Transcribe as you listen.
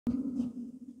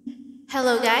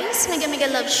Hello guys,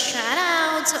 mega love shout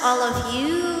out to all of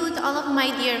you, to all of my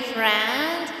dear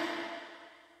friend.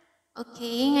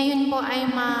 Okay, ngayon po ay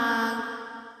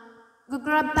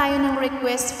mag-grab tayo ng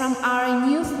request from our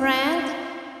new friend,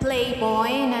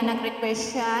 Playboy, na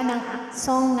nag-request siya ng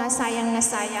song na Sayang na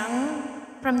Sayang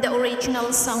from the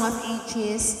original Song of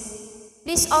Ages.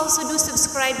 Please also do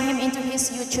subscribe him into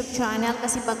his YouTube channel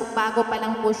kasi bago pa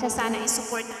lang po siya. Sana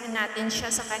isuportahan natin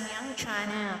siya sa kanyang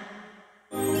channel.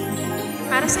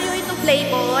 Para sa iyo ito,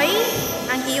 Playboy,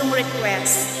 ang iyong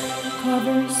request.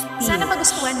 Sana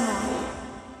magustuhan mo.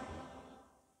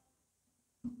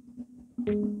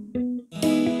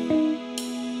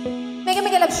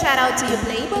 Mega love shout out to you,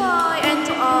 Playboy, and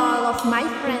to all of my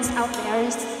friends out there,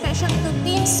 especially to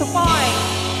Team Support,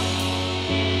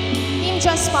 Team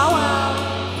Just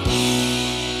Power.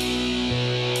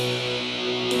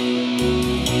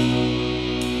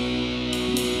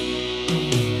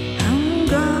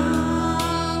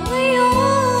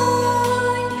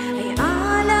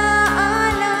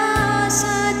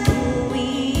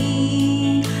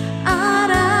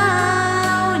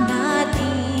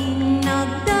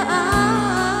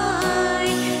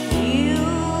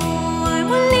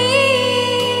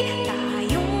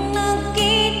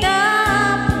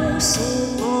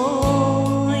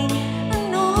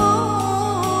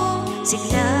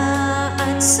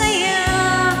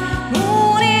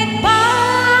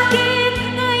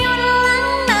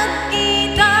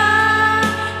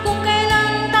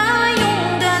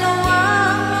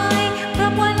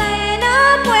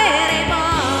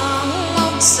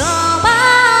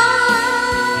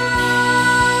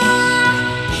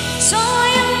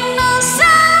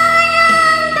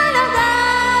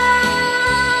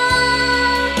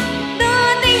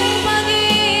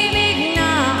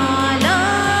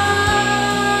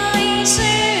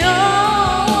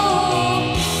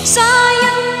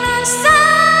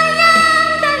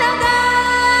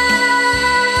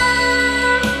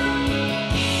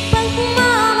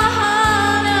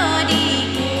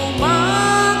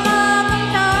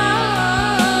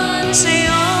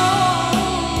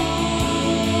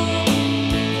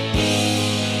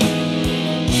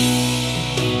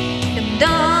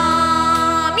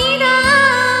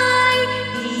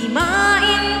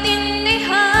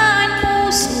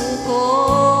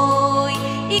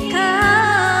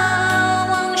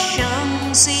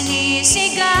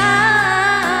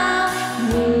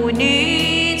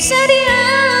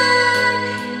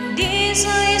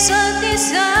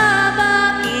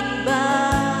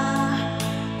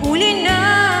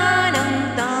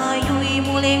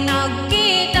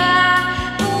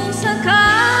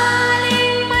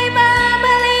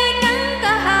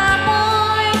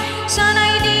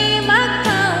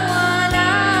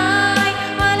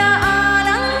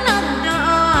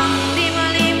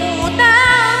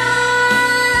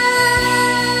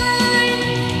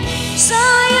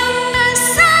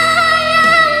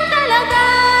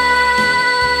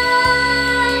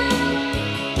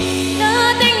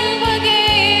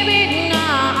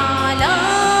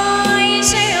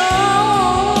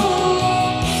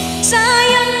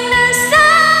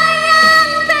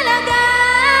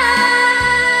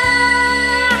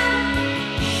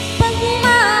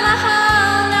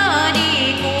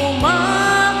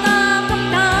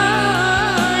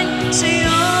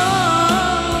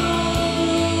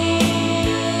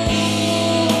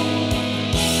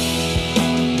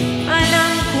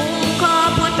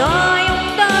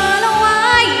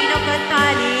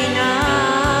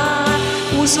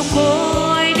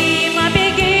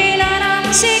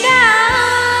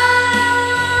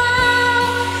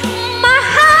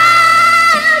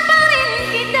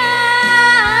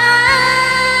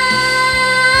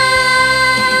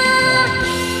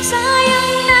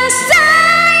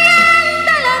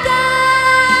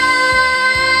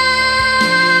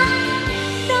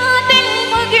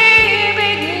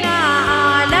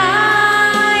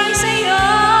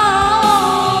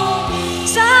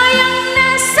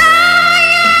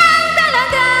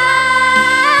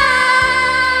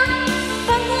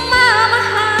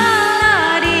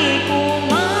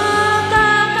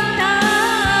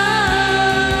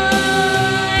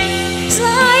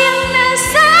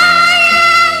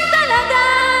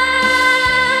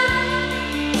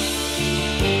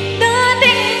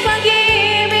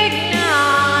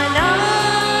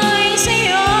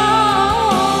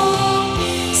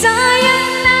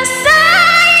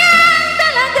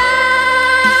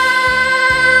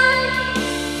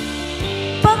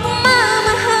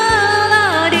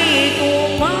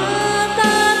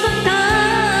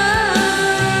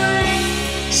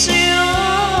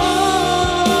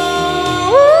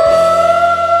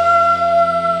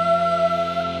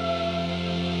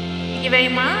 Thank you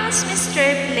very much, Mr.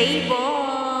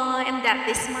 Playboy. And that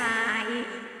is my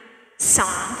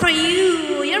song for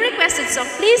you. Your requested song.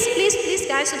 Please, please, please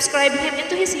guys, subscribe him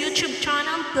into his YouTube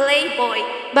channel,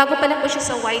 Playboy. Bago pa lang po siya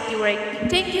sa YT work.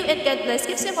 Thank you and God bless.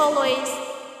 Keep safe always.